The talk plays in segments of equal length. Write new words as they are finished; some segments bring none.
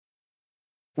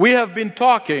We have been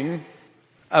talking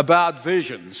about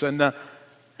visions and the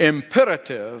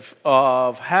imperative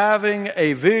of having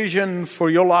a vision for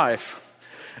your life.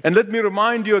 And let me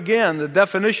remind you again, the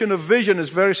definition of vision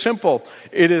is very simple.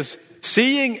 It is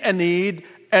seeing a need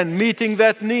and meeting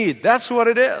that need. That's what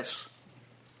it is.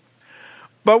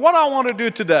 But what I want to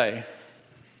do today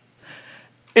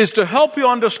is to help you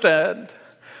understand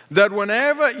that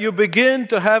whenever you begin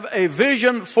to have a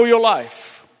vision for your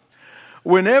life,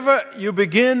 whenever you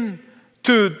begin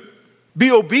to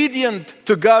be obedient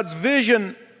to God's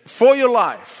vision for your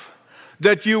life,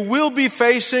 that you will be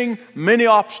facing many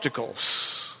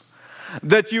obstacles,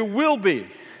 that you will be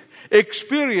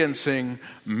experiencing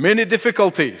many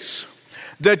difficulties,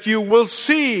 that you will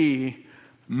see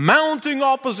mounting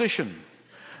opposition,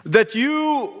 that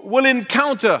you will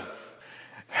encounter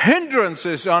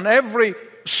hindrances on every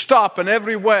stop and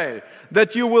every way,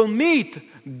 that you will meet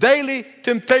daily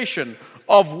temptation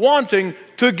of wanting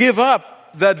to give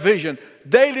up that vision,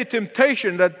 daily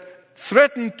temptation that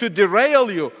threaten to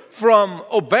derail you from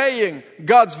obeying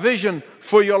God's vision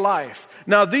for your life.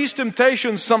 Now, these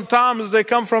temptations, sometimes they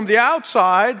come from the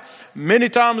outside, many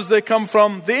times they come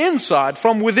from the inside,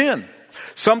 from within.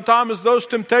 Sometimes those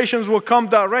temptations will come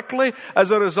directly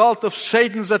as a result of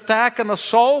Satan's attack and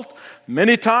assault.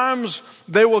 Many times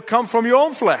they will come from your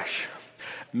own flesh.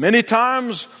 Many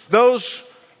times those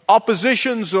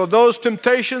oppositions or those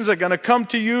temptations are going to come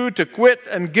to you to quit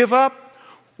and give up,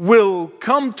 will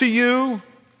come to you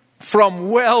from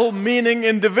well-meaning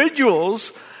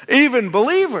individuals, even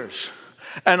believers.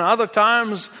 And other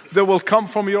times they will come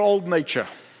from your old nature.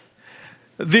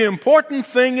 The important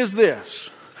thing is this: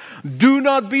 do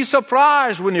not be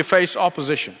surprised when you face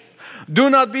opposition. Do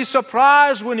not be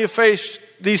surprised when you face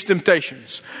these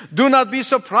temptations. Do not be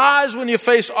surprised when you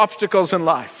face obstacles in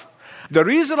life. The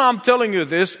reason I'm telling you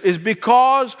this is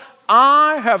because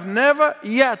I have never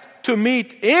yet to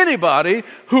meet anybody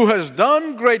who has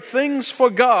done great things for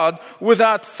God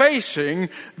without facing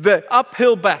the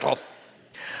uphill battle.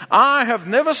 I have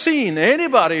never seen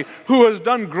anybody who has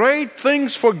done great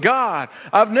things for God.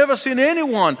 I've never seen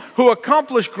anyone who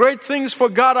accomplished great things for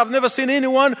God. I've never seen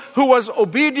anyone who was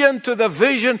obedient to the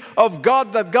vision of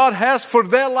God that God has for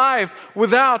their life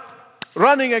without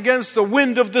running against the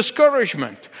wind of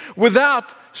discouragement,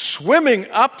 without swimming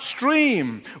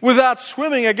upstream, without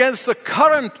swimming against the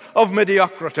current of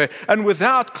mediocrity, and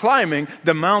without climbing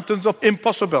the mountains of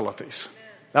impossibilities.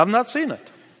 I've not seen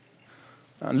it.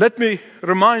 And let me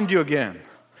remind you again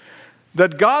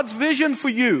that God's vision for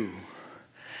you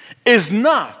is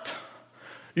not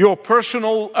your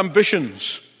personal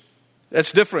ambitions.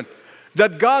 That's different.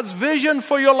 That God's vision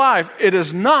for your life, it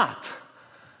is not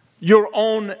your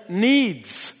own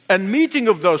needs and meeting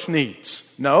of those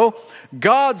needs. No,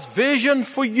 God's vision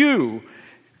for you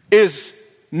is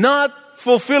not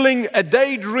fulfilling a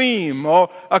daydream or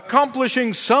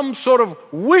accomplishing some sort of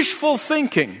wishful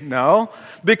thinking. No,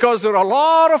 because there are a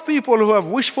lot of people who have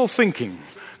wishful thinking.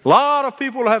 A lot of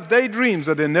people have daydreams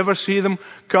that they never see them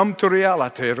come to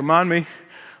reality. Remind me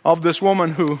of this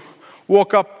woman who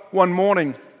woke up one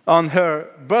morning on her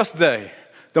birthday,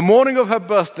 the morning of her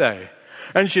birthday,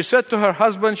 and she said to her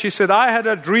husband, she said, "I had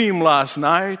a dream last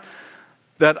night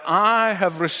that I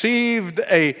have received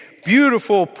a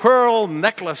beautiful pearl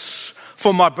necklace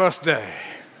for my birthday."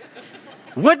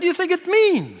 What do you think it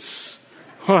means?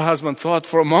 Her husband thought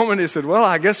for a moment. He said, "Well,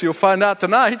 I guess you'll find out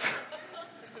tonight."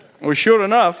 Well, sure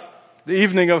enough, the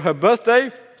evening of her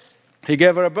birthday, he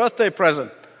gave her a birthday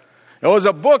present. It was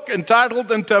a book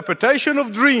entitled Interpretation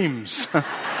of Dreams.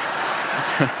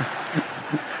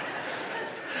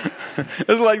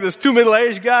 It's like there's two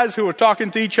middle-aged guys who were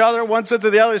talking to each other. One said to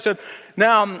the other, he said,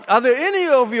 "Now, are there any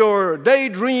of your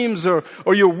daydreams or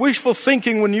your wishful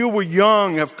thinking when you were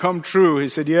young have come true?" He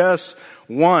said, "Yes,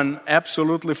 one,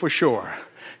 absolutely for sure."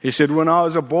 He said, "When I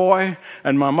was a boy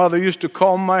and my mother used to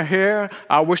comb my hair,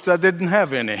 I wished I didn't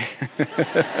have any."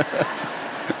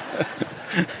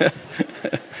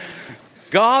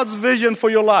 God's vision for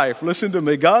your life, listen to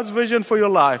me, God's vision for your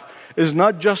life is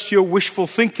not just your wishful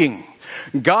thinking.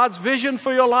 God's vision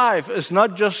for your life is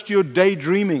not just your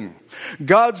daydreaming.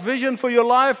 God's vision for your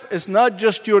life is not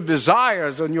just your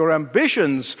desires and your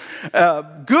ambitions,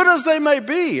 good as they may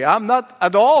be. I'm not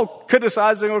at all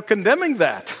criticizing or condemning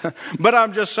that. But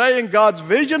I'm just saying God's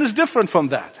vision is different from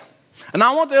that. And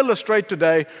I want to illustrate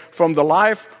today from the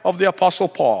life of the Apostle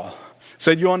Paul,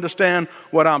 so you understand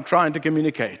what I'm trying to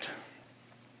communicate.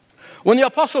 When the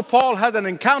Apostle Paul had an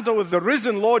encounter with the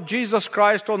risen Lord Jesus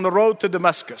Christ on the road to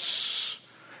Damascus,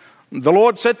 the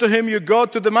Lord said to him, "You go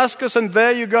to Damascus and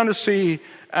there you're going to see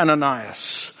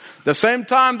Ananias." The same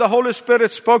time the Holy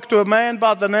Spirit spoke to a man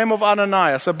by the name of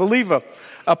Ananias, a believer,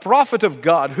 a prophet of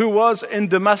God who was in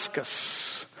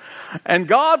Damascus. And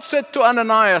God said to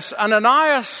Ananias,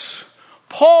 Ananias,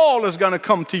 Paul is going to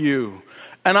come to you,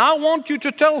 and I want you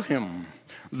to tell him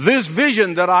this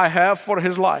vision that I have for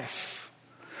his life.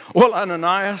 Well,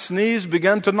 Ananias' knees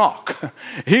began to knock.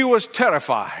 He was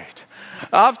terrified.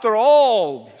 After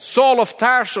all, Saul of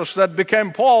Tarsus, that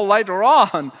became Paul later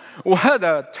on, had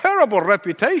a terrible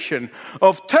reputation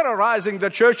of terrorizing the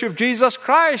Church of Jesus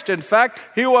Christ. In fact,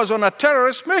 he was on a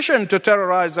terrorist mission to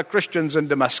terrorize the Christians in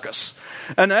Damascus.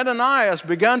 And Ananias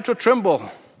began to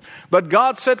tremble. But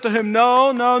God said to him,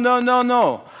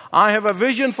 no. I have a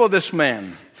vision for this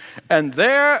man. And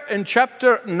there in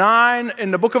chapter 9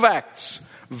 in the book of Acts,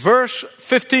 verse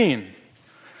 15,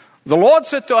 the Lord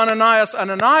said to Ananias,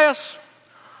 Ananias,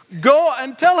 go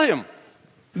and tell him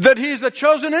that he is a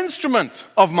chosen instrument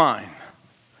of mine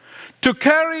to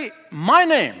carry my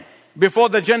name before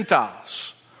the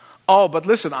Gentiles. Oh, but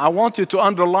listen, I want you to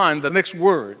underline the next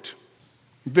word,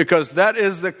 because that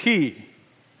is the key.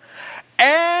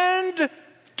 And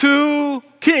to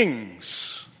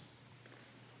kings.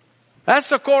 That's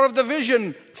the core of the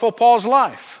vision for Paul's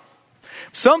life.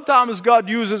 Sometimes God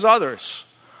uses others.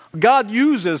 God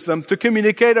uses them to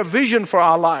communicate a vision for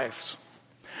our lives.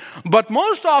 But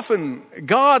most often,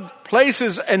 God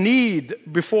places a need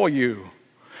before you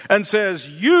and says,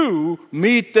 you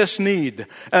meet this need.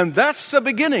 And that's the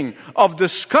beginning of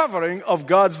discovering of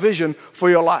God's vision for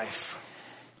your life.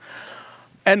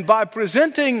 And by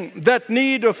presenting that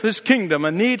need of His kingdom,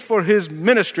 a need for His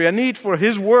ministry, a need for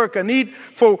His work, a need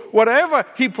for whatever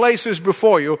He places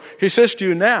before you, He says to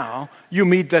you, now you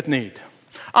meet that need.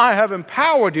 I have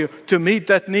empowered you to meet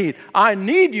that need. I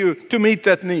need you to meet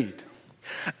that need.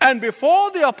 And before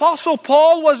the Apostle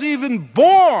Paul was even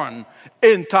born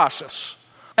in Tarsus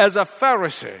as a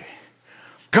Pharisee,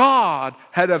 God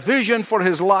had a vision for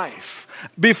his life.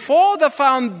 Before the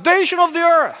foundation of the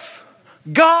earth,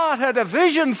 God had a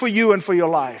vision for you and for your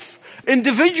life,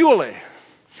 individually.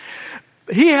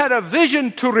 He had a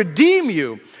vision to redeem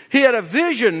you. He had a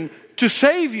vision to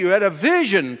save you. He had a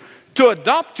vision to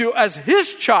adopt you as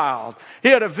His child. He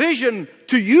had a vision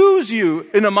to use you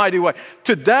in a mighty way.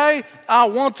 Today, I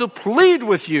want to plead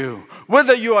with you.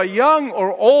 Whether you are young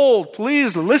or old,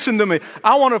 please listen to me.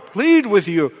 I want to plead with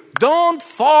you. Don't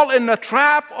fall in the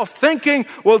trap of thinking,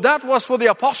 well, that was for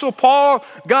the Apostle Paul.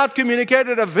 God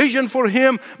communicated a vision for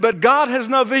him, but God has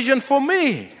no vision for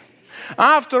me.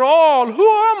 After all, who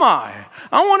am I?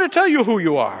 I want to tell you who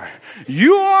you are.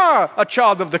 You are a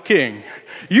child of the King.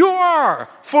 You are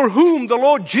for whom the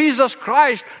Lord Jesus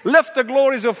Christ left the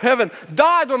glories of heaven,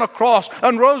 died on a cross,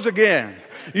 and rose again.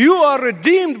 You are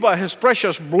redeemed by His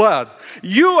precious blood.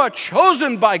 You are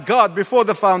chosen by God before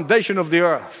the foundation of the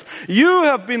earth. You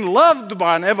have been loved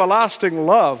by an everlasting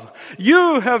love.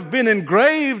 You have been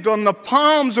engraved on the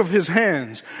palms of His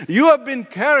hands. You have been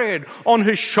carried on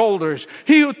His shoulders.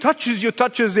 He who touches you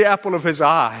touches the apple of His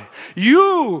eye.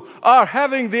 You are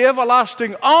having the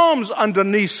everlasting arms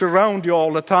underneath surround you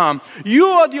all the time. You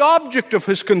are the object of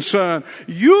His concern.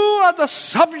 You are the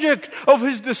subject of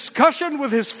His discussion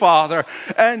with His Father.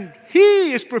 And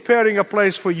He is preparing a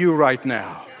place for you right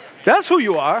now. That's who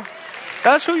you are.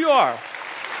 That's who you are.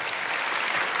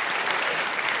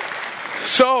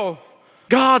 So,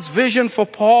 God's vision for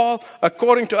Paul,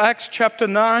 according to Acts chapter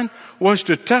 9, was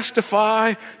to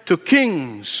testify to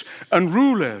kings and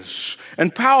rulers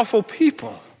and powerful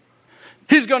people.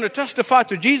 He's going to testify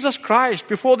to Jesus Christ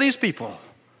before these people.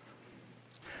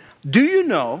 Do you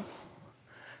know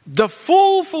the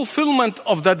full fulfillment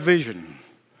of that vision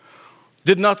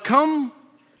did not come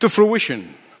to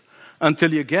fruition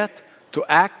until you get to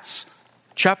Acts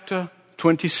chapter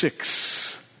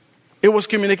 26. It was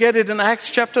communicated in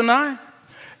Acts chapter 9.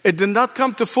 It did not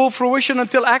come to full fruition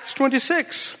until Acts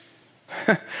 26.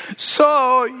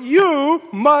 So you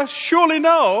must surely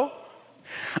know.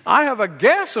 I have a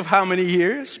guess of how many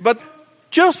years, but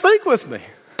just think with me.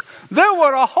 There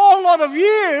were a whole lot of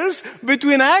years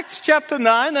between Acts chapter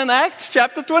 9 and Acts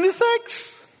chapter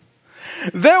 26.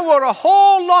 There were a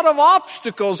whole lot of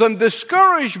obstacles and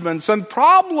discouragements and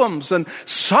problems and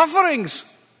sufferings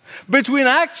between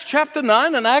Acts chapter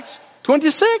 9 and Acts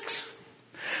 26.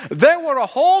 There were a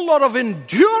whole lot of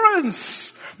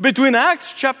endurance between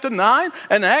Acts chapter 9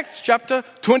 and Acts chapter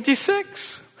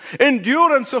 26.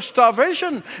 Endurance of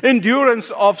starvation, endurance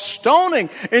of stoning,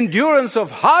 endurance of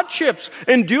hardships,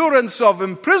 endurance of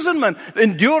imprisonment,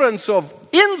 endurance of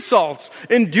insults,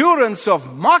 endurance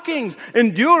of mockings,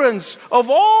 endurance of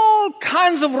all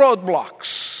kinds of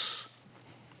roadblocks.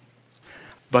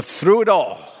 But through it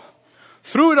all,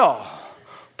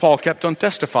 Paul kept on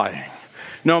testifying.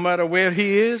 No matter where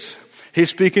he is, he's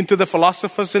speaking to the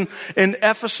philosophers in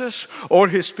Ephesus, or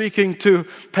he's speaking to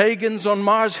pagans on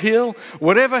Mars Hill.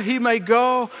 Wherever he may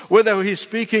go, whether he's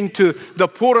speaking to the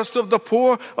poorest of the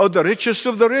poor or the richest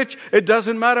of the rich, it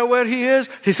doesn't matter where he is.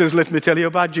 He says, let me tell you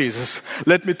about Jesus.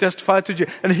 Let me testify to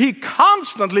Jesus. And he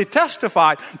constantly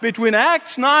testified. Between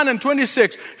Acts 9 and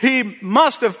 26, he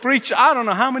must have preached, I don't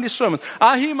know how many sermons.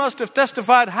 He must have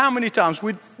testified how many times.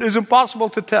 It's impossible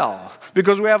to tell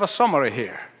because we have a summary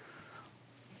here.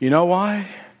 You know why?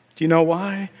 Do you know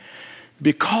why?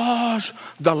 Because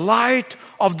the light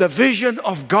of the vision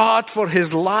of God for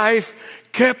his life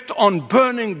kept on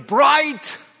burning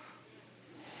bright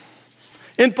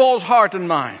in Paul's heart and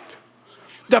mind.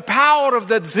 The power of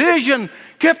that vision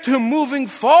kept him moving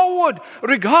forward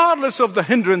regardless of the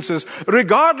hindrances,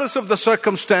 regardless of the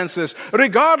circumstances,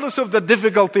 regardless of the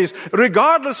difficulties,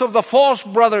 regardless of the false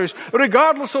brothers,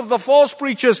 regardless of the false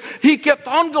preachers. He kept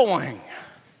on going.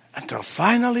 Until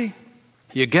finally,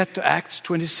 you get to Acts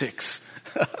 26.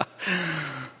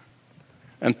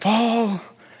 And Paul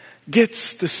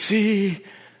gets to see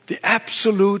the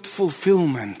absolute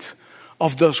fulfillment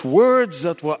of those words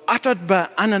that were uttered by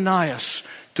Ananias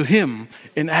to him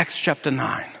in Acts chapter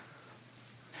 9.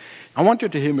 I want you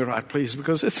to hear me right, please,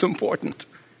 because it's important.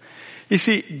 You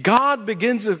see, God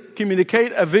begins to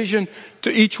communicate a vision to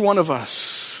each one of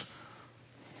us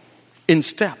in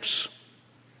steps.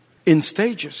 In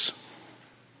stages.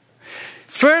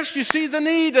 First you see the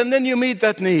need and then you meet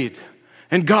that need.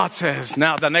 And God says,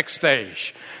 now the next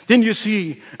stage. Then you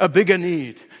see a bigger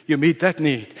need. You meet that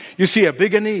need. You see a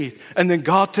bigger need. And then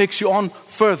God takes you on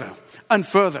further and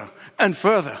further and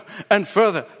further and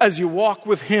further as you walk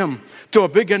with Him to a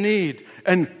bigger need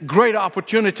and great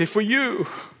opportunity for you.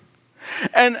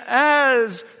 And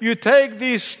as you take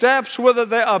these steps, whether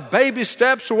they are baby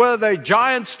steps or whether they're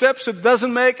giant steps, it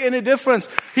doesn't make any difference.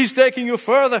 He's taking you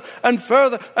further and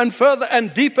further and further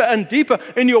and deeper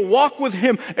in your walk with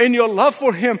Him, in your love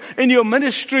for Him, in your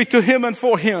ministry to Him and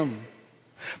for Him.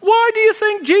 Why do you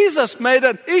think Jesus made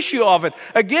an issue of it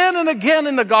again and again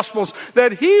in the Gospels,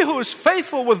 that he who is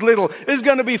faithful with little is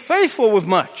going to be faithful with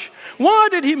much? Why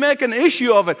did he make an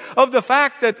issue of it? Of the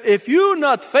fact that if you're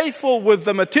not faithful with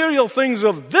the material things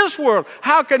of this world,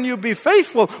 how can you be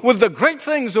faithful with the great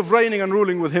things of reigning and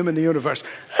ruling with Him in the universe?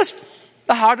 That's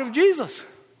the heart of Jesus.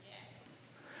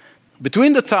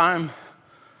 Between the time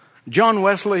John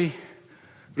Wesley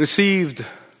received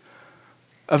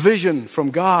a vision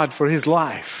from God for his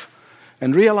life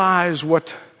and realized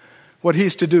what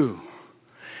he's to do,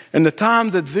 and the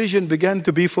time that vision began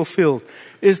to be fulfilled,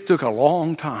 it took a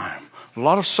long time. A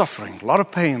lot of suffering, a lot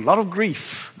of pain, a lot of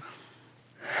grief.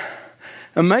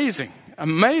 Amazing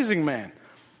man.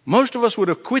 Most of us would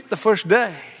have quit the first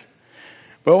day.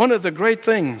 But one of the great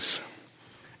things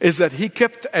is that he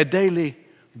kept a daily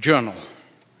journal.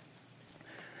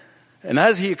 And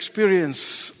as he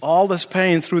experienced all this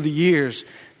pain through the years,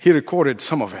 he recorded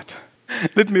some of it.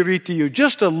 Let me read to you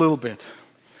just a little bit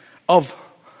of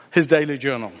his daily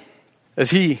journal.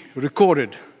 As he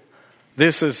recorded,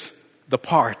 this is the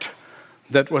part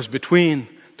that was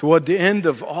toward the end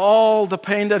of all the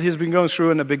pain that he's been going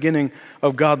through and the beginning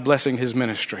of God blessing his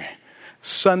ministry.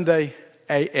 Sunday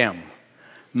a.m.,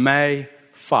 May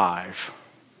 5.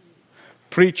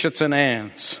 Preach at St.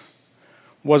 Anne's.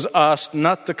 Was asked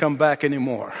not to come back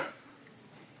anymore.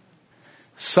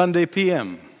 Sunday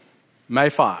p.m., May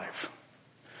 5.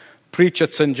 Preach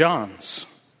at St. John's.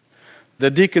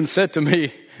 The deacon said to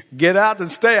me, get out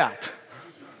and stay out.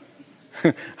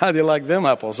 How do you like them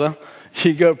apples, huh?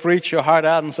 You go preach your heart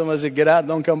out and somebody says, get out and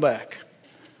don't come back.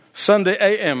 Sunday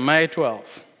a.m., May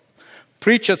 12.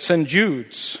 Preach at St.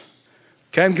 Jude's.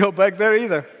 Can't go back there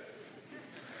either.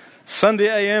 Sunday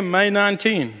a.m., May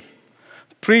 19.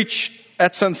 Preach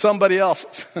at St. somebody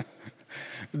else's.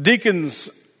 Deacons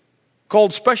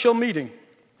called special meeting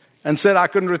and said I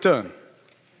couldn't return.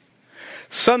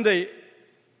 Sunday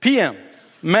p.m.,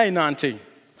 May 19.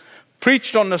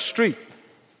 Preached on the street.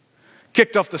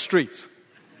 Kicked off the streets.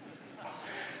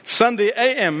 Sunday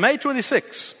a.m., May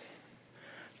 26.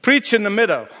 Preached in the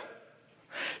meadow.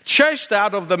 Chased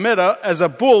out of the meadow as a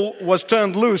bull was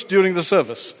turned loose during the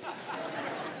service.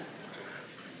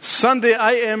 Sunday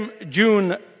a.m.,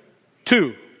 June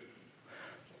 2.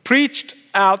 Preached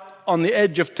out on the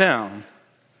edge of town.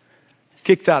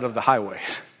 Kicked out of the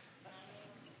highways.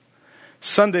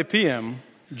 Sunday p.m.,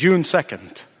 June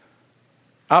 2nd.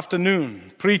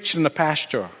 Afternoon, preached in the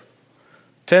pasture.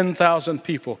 10,000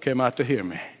 people came out to hear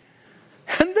me.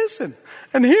 And listen,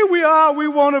 and here we are, we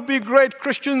want to be great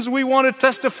Christians, we want to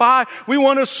testify, we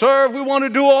want to serve, we want to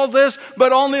do all this,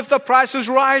 but only if the price is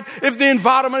right, if the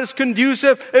environment is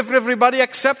conducive, if everybody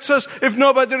accepts us, if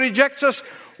nobody rejects us.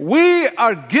 We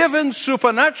are given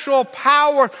supernatural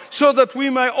power so that we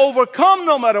may overcome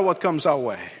no matter what comes our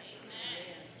way.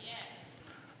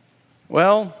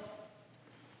 Well,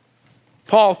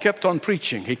 Paul kept on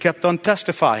preaching. He kept on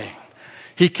testifying.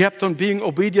 He kept on being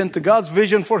obedient to God's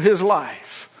vision for his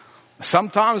life.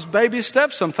 Sometimes baby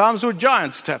steps, sometimes with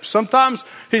giant steps. Sometimes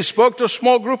he spoke to a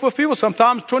small group of people,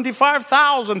 sometimes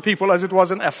 25,000 people as it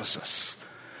was in Ephesus.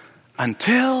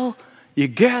 Until you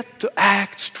get to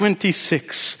Acts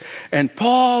 26. And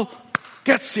Paul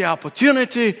gets the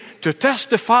opportunity to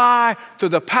testify to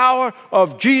the power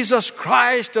of Jesus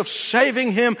Christ, of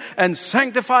saving him and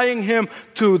sanctifying him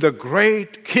to the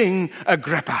great King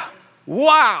Agrippa.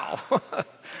 Wow!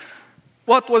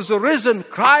 What was the risen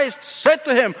Christ said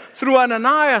to him through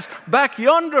Ananias back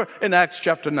yonder in Acts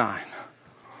chapter 9.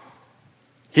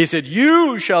 He said,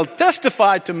 "You shall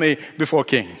testify to me before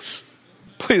kings."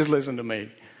 Please listen to me.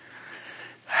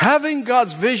 Having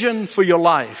God's vision for your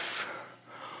life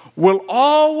will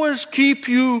always keep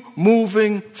you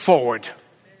moving forward.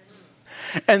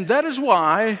 And that is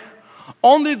why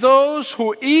only those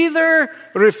who either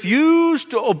refuse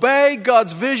to obey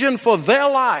God's vision for their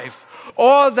life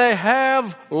or they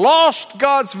have lost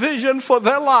God's vision for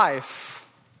their life,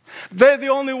 they're the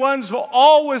only ones who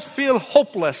always feel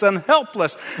hopeless and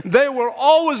helpless. They will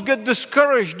always get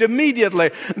discouraged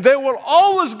immediately. They will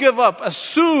always give up as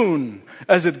soon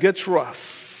as it gets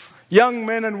rough. Young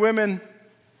men and women,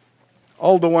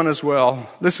 older one as well,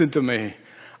 listen to me.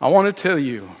 I want to tell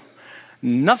you,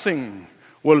 nothing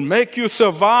will make you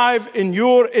survive in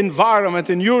your environment,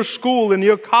 in your school, in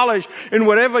your college, in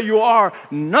wherever you are.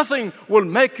 Nothing will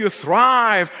make you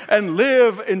thrive and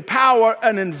live in power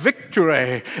and in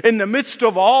victory in the midst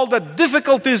of all the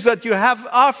difficulties that you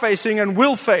are facing and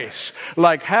will face,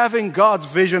 like having God's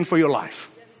vision for your life.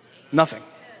 Nothing.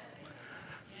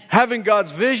 Having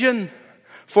God's vision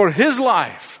for his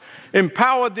life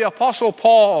empowered the Apostle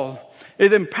Paul.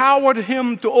 It empowered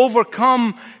him to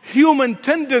overcome human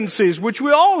tendencies, which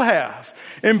we all have.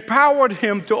 Empowered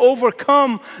him to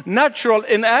overcome natural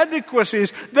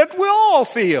inadequacies that we all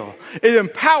feel. It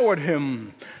empowered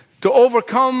him to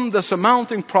overcome the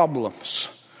surmounting problems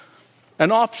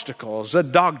and obstacles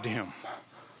that dogged him.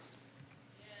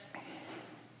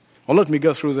 Well, let me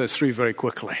go through those three very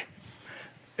quickly.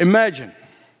 Imagine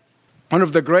one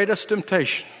of the greatest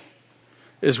temptations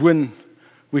is when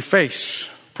we face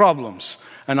problems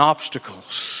and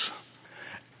obstacles,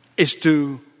 is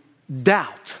to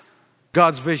doubt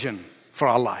God's vision for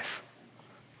our life.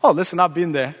 Oh, listen, I've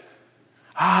been there.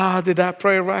 Did I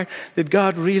pray right? Did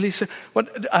God really say?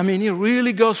 You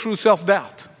really go through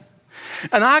self-doubt.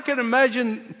 And I can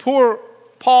imagine poor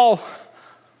Paul,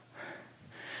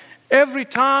 every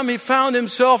time he found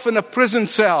himself in a prison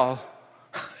cell.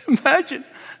 Imagine,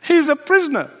 he's a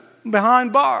prisoner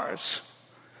behind bars.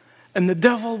 And the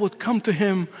devil would come to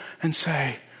him and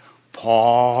say,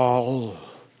 "Paul."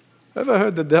 Ever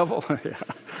heard the devil? Yeah.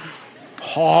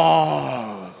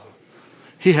 "Paul."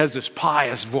 He has this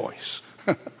pious voice.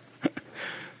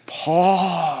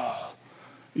 "Paul,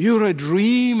 you're a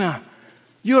dreamer.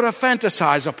 You're a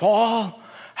fantasizer, Paul.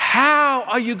 How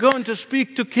are you going to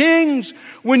speak to kings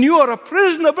when you are a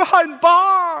prisoner behind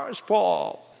bars,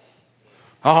 Paul?"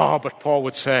 Oh, but Paul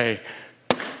would say,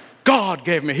 "God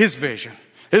gave me his vision.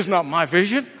 It's not my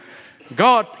vision.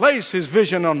 God placed his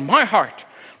vision on my heart.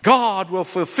 God will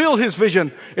fulfill his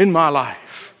vision in my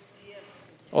life."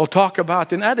 I'll talk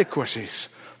about inadequacies.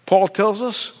 Paul tells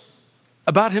us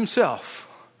about himself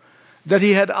that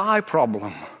he had eye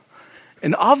problem.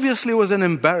 And obviously it was an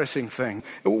embarrassing thing.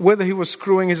 Whether he was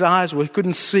screwing his eyes or he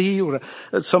couldn't see or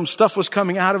some stuff was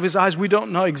coming out of his eyes, we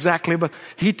don't know exactly, but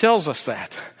he tells us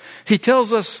that. He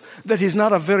tells us that he's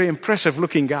not a very impressive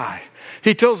looking guy.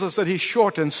 He tells us that he's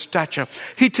short in stature.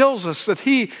 He tells us that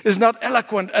he is not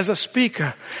eloquent as a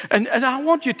speaker. And I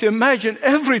want you to imagine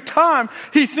every time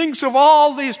he thinks of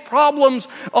all these problems,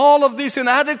 all of these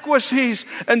inadequacies,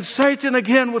 and Satan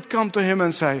again would come to him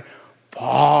and say,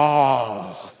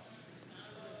 "Paul,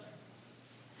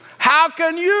 how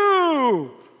can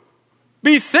you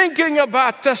be thinking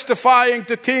about testifying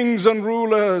to kings and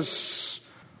rulers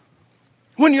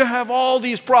when you have all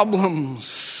these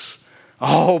problems?"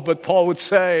 Oh, but Paul would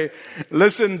say,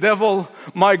 "Listen, devil,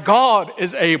 my God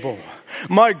is able.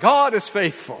 My God is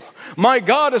faithful. My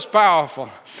God is powerful.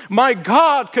 My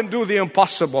God can do the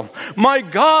impossible. My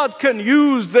God can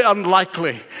use the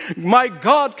unlikely. My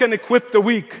God can equip the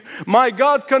weak. My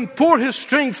God can pour his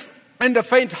strength and the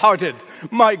faint-hearted,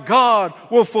 my God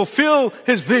will fulfill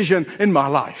his vision in my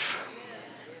life.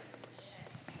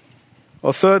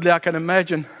 Or thirdly, I can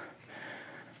imagine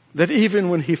that even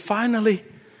when he finally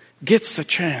gets a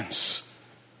chance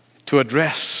to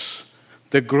address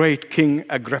the great King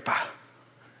Agrippa,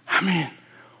 I mean,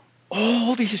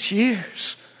 all these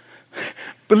years,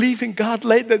 believing God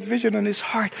laid that vision in his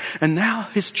heart, and now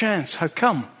his chance had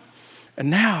come. And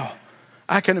now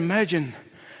I can imagine,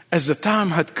 as the time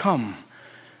had come,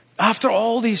 after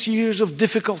all these years of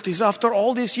difficulties, after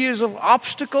all these years of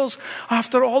obstacles,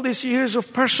 after all these years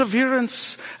of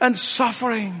perseverance and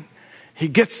suffering, he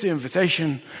gets the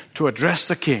invitation to address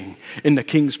the king in the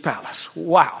king's palace.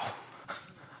 Wow.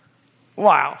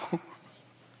 Wow.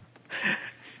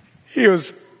 He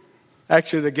was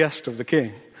actually the guest of the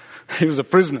king. He was a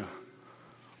prisoner.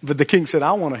 But the king said,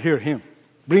 I want to hear him.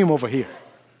 Bring him over here.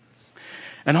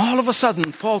 And all of a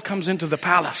sudden, Paul comes into the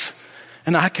palace.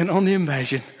 And I can only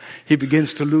imagine he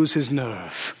begins to lose his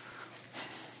nerve.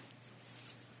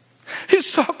 He's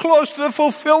so close to the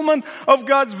fulfillment of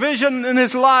God's vision in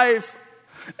his life.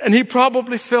 And he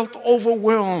probably felt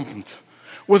overwhelmed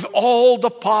with all the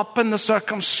pomp and the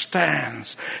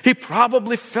circumstance. He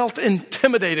probably felt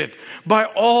intimidated by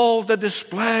all the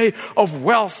display of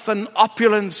wealth and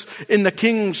opulence in the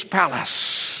king's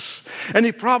palace. And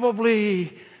he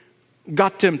probably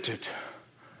got tempted.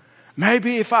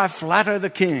 Maybe if I flatter the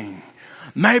king,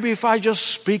 maybe if I just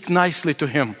speak nicely to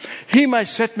him, he may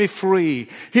set me free.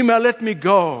 He may let me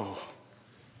go.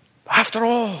 After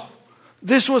all,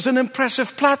 this was an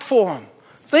impressive platform.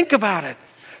 Think about it.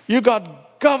 You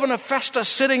got Governor Festus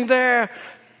sitting there,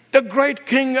 the great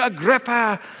King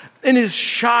Agrippa in his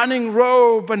shining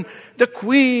robe, and the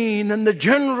queen and the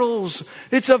generals.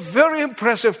 It's a very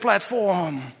impressive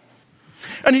platform.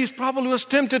 And he probably was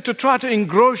tempted to try to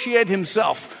ingratiate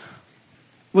himself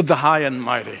with the high and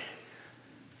mighty.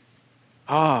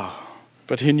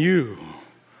 But he knew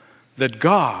that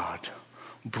God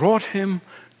brought him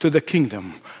to the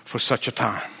kingdom for such a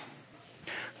time.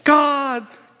 God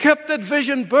kept that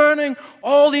vision burning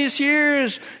all these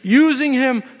years, using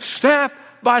him step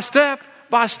by step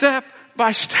by step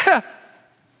by step,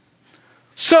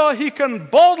 so he can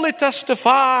boldly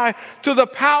testify to the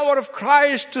power of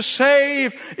Christ to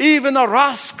save even a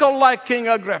rascal like King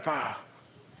Agrippa.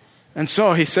 And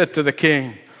so he said to the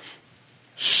king,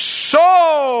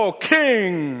 so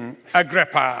King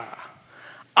Agrippa,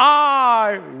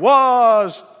 I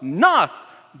was not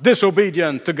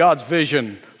disobedient to God's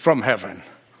vision from heaven.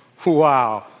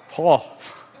 Wow. Oh,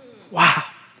 wow.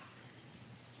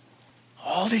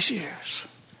 All these years,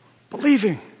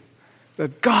 believing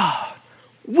that God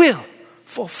will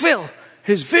fulfill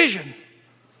his vision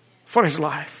for his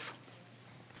life.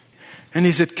 And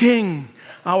he said, King,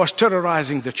 I was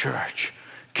terrorizing the church.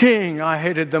 King, I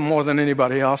hated them more than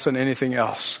anybody else and anything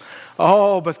else.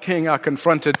 Oh, but King, I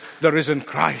confronted the risen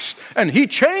Christ. And he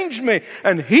changed me.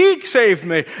 And he saved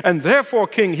me. And therefore,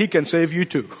 King, he can save you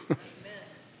too.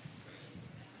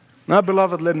 Now,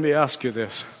 beloved, let me ask you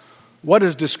this. What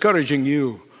is discouraging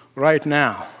you right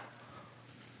now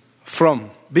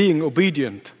from being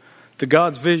obedient to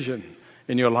God's vision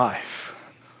in your life?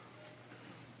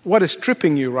 What is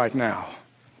tripping you right now?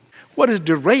 What is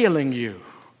derailing you?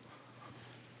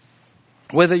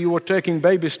 Whether you were taking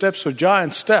baby steps or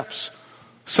giant steps,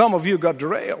 some of you got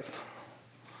derailed.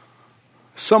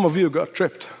 Some of you got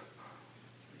tripped.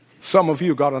 Some of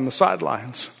you got on the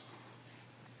sidelines.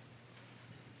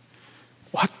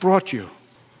 What brought you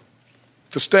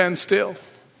to stand still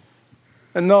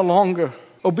and no longer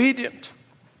obedient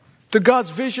to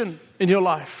God's vision in your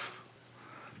life?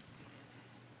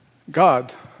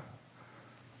 God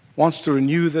wants to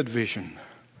renew that vision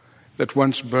that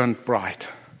once burned bright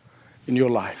in your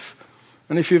life.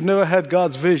 And if you've never had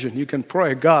God's vision, you can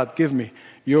pray, God, give me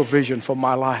your vision for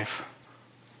my life.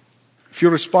 If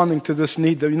you're responding to this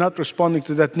need, that you're not responding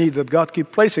to that need that God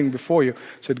keeps placing before you,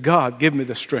 said, God, give me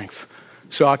the strength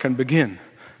so I can begin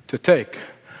to take.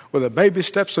 Whether baby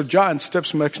steps or giant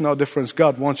steps makes no difference.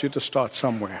 God wants you to start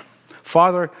somewhere.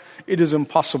 Father, it is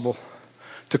impossible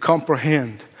to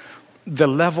comprehend the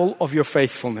level of your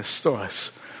faithfulness to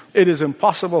us. It is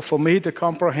impossible for me to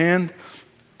comprehend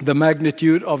the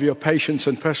magnitude of your patience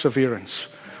and perseverance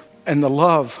and the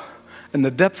love and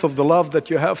the depth of the love that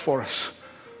you have for us.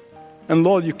 And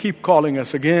Lord, you keep calling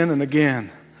us again and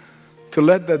again to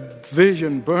let that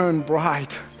vision burn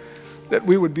bright, that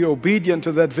we would be obedient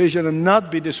to that vision and not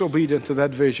be disobedient to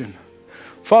that vision.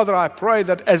 Father, I pray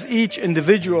that as each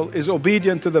individual is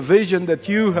obedient to the vision that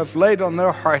you have laid on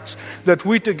their hearts, that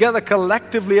we together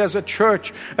collectively as a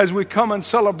church, as we come and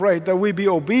celebrate, that we be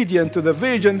obedient to the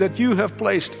vision that you have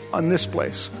placed on this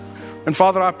place. And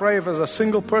Father, I pray if there's a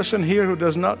single person here who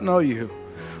does not know you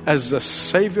as the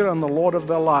Savior and the Lord of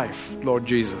their life, Lord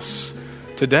Jesus,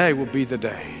 today will be the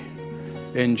day.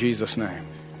 In Jesus' name,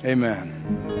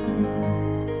 amen.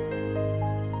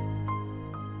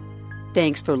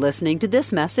 Thanks for listening to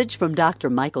this message from Dr.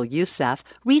 Michael Youssef,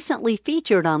 recently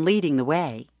featured on Leading the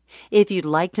Way. If you'd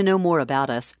like to know more about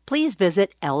us, please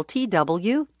visit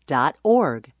ltw.org.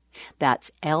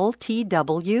 That's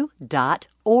ltw.org.